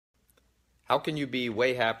How can you be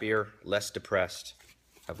way happier, less depressed,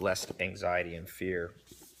 have less anxiety and fear?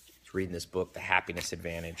 I was reading this book, The Happiness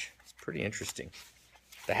Advantage. It's pretty interesting.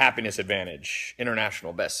 The Happiness Advantage,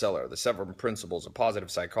 international bestseller, the 7 principles of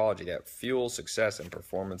positive psychology that fuel success and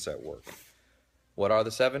performance at work. What are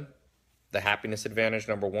the 7? The Happiness Advantage,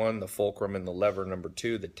 number 1, the fulcrum and the lever, number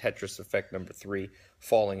 2, the Tetris effect, number 3,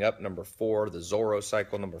 falling up, number 4, the Zorro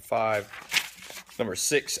cycle, number 5, number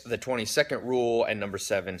 6, the 20-second rule, and number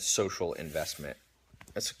 7, social investment.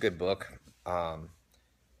 That's a good book.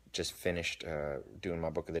 Just finished doing my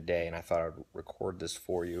book of the day, and I thought I'd record this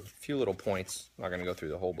for you. A few little points. I'm not going to go through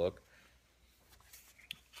the whole book.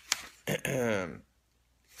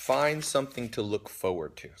 Find something to look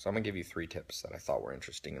forward to. So I'm going to give you 3 tips that I thought were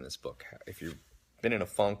interesting in this book. If you've been in a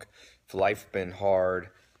funk, if life's been hard,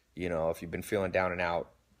 if you've been feeling down and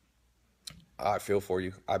out, I feel for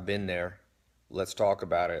you. I've been there. Let's talk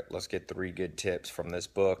about it. Let's get 3 good tips from this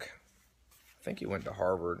book. I think he went to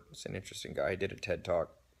Harvard. He's an interesting guy. He did a TED Talk.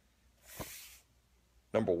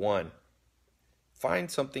 Number 1, find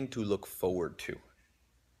something to look forward to.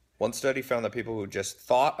 One study found that people who just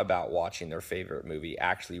thought about watching their favorite movie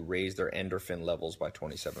actually raised their endorphin levels by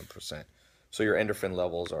 27%. So your endorphin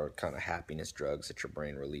levels are kind of happiness drugs that your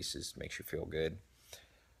brain releases, makes you feel good,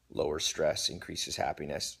 lowers stress, increases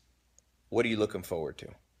happiness. What are you looking forward to?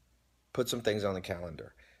 Put some things on the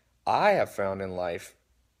calendar. I have found in life,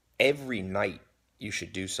 every night you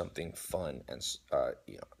should do something fun and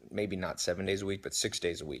maybe not 7 days a week, but 6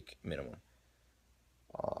 days a week minimum.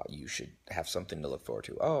 You should have something to look forward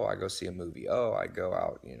to. Oh, I go see a movie. Oh, I go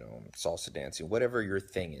out, salsa dancing. Whatever your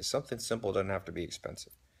thing is, something simple, doesn't have to be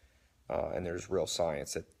expensive. And there's real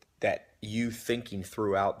science that you thinking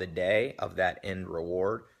throughout the day of that end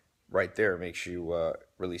reward right there makes you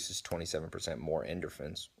releases 27% more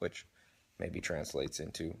endorphins, which maybe translates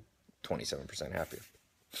into 27% happier.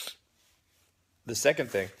 The second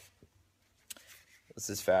thing, this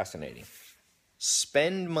is fascinating.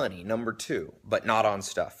 Spend money, number 2, but not on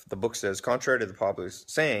stuff. The book says, contrary to the popular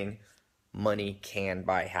saying, money can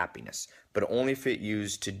buy happiness, but only if it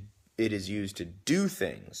is used to do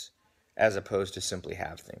things as opposed to simply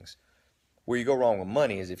have things. Where you go wrong with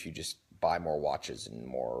money is if you just buy more watches and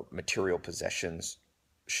more material possessions,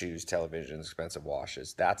 shoes, televisions, expensive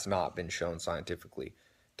watches. That's not been shown scientifically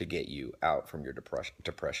to get you out from your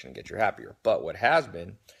depression and get you happier. But what has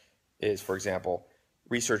been is, for example,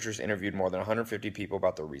 researchers interviewed more than 150 people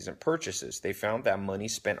about their recent purchases. They found that money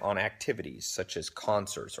spent on activities such as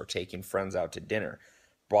concerts or taking friends out to dinner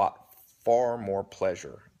brought far more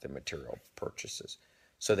pleasure than material purchases.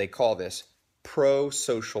 So they call this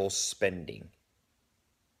pro-social spending.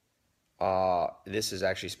 This is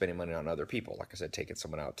actually spending money on other people. Like I said, taking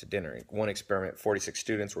someone out to dinner. In one experiment, 46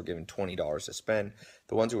 students were given $20 to spend.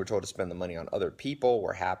 The ones who were told to spend the money on other people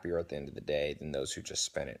were happier at the end of the day than those who just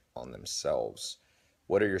spent it on themselves.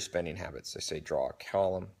 What are your spending habits? They say draw a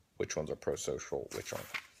column. Which ones are pro-social? Which aren't?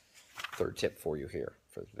 3rd tip for you here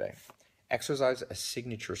for today. Exercise a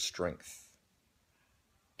signature strength.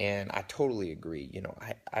 And I totally agree.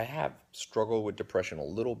 I have struggled with depression a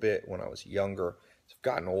little bit when I was younger. As I've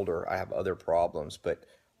gotten older, I have other problems. But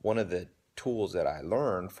one of the tools that I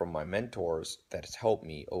learned from my mentors that has helped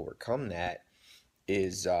me overcome that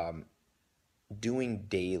is doing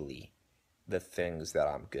daily the things that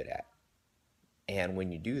I'm good at. And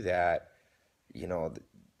when you do that,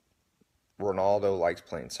 Ronaldo likes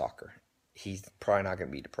playing soccer. He's probably not going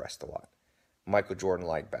to be depressed a lot. Michael Jordan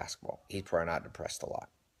liked basketball. He's probably not depressed a lot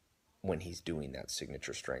when he's doing that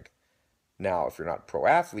signature strength. Now, if you're not a pro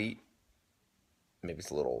athlete, maybe it's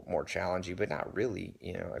a little more challenging, but not really.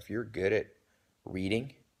 If you're good at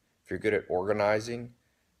reading, if you're good at organizing,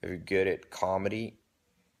 if you're good at comedy,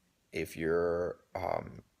 if you're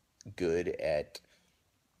good at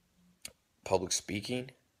public speaking,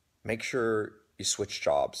 make sure you switch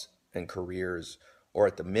jobs and careers, or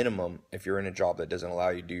at the minimum, if you're in a job that doesn't allow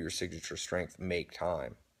you to do your signature strength, make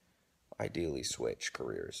time. Ideally, switch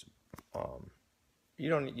careers.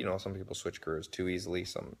 Some people switch careers too easily.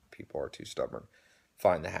 Some people are too stubborn.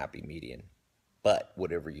 Find the happy median. But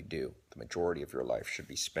whatever you do, the majority of your life should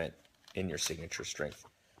be spent in your signature strength.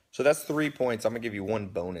 So that's 3 points. I'm going to give you one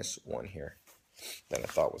bonus one here that I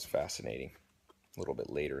thought was fascinating a little bit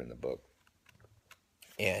later in the book.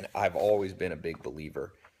 And I've always been a big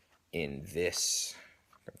believer in this.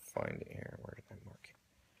 I can find it here. Where did I mark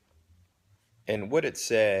it? And what it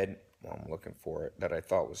said, I'm looking for it, that I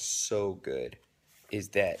thought was so good, is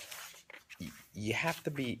that you have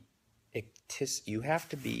to be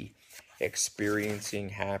experiencing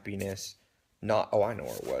happiness. I know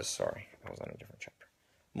where it was. Sorry, I was on a different chapter.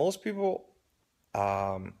 Most people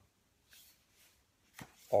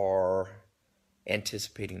are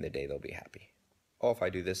anticipating the day they'll be happy. Oh, if I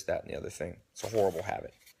do this, that, and the other thing. It's a horrible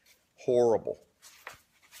habit. Horrible.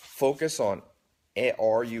 Focus on,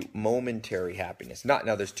 are you momentary happiness? Not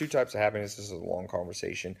now. There's two types of happiness. This is a long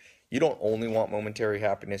conversation. You don't only want momentary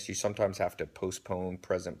happiness. You sometimes have to postpone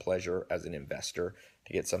present pleasure as an investor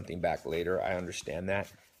to get something back later. I understand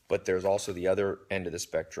that. But there's also the other end of the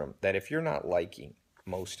spectrum that if you're not liking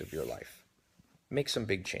most of your life, make some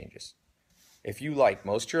big changes. If you like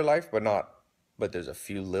most of your life, but there's a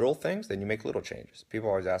few little things, then you make little changes. People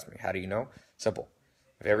always ask me, how do you know? Simple.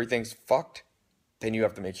 If everything's fucked, then you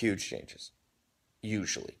have to make huge changes.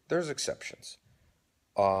 Usually. There's exceptions.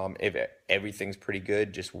 If everything's pretty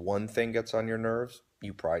good, just one thing gets on your nerves,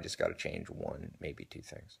 you probably just got to change one, maybe two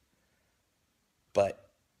things. But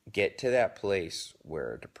get to that place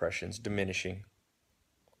where depression's diminishing,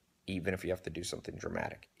 even if you have to do something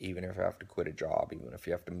dramatic, even if you have to quit a job, even if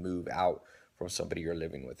you have to move out from somebody you're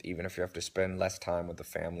living with, even if you have to spend less time with a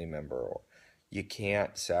family member, or you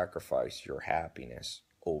can't sacrifice your happiness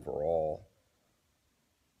overall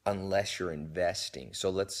unless you're investing. So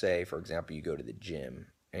let's say, for example, you go to the gym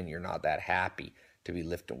and you're not that happy to be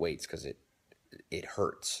lifting weights because it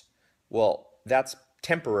hurts. Well, that's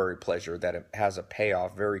temporary pleasure that it has a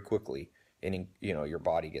payoff very quickly, and your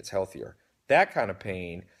body gets healthier. That kind of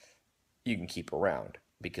pain you can keep around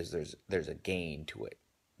because there's a gain to it.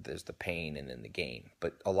 There's the pain and then the gain.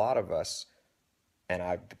 But a lot of us, and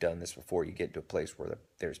I've done this before, you get to a place where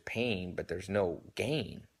there's pain, but there's no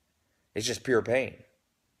gain. It's just pure pain.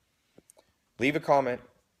 Leave a comment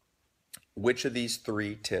which of these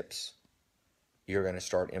 3 tips you're going to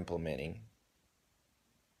start implementing.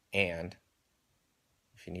 And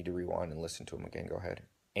if you need to rewind and listen to them again, go ahead.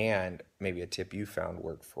 And maybe a tip you found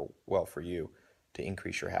worked well for you to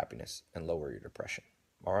increase your happiness and lower your depression.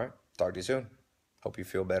 All right? Talk to you soon. Hope you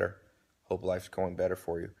feel better. Hope life's going better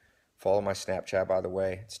for you. Follow my Snapchat, by the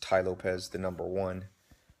way. It's Ty Lopez, the #1. I'm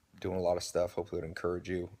doing a lot of stuff. Hopefully it'll encourage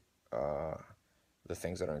you. The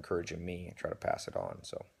things that are encouraging me, and try to pass it on.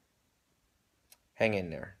 So hang in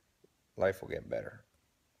there. Life will get better.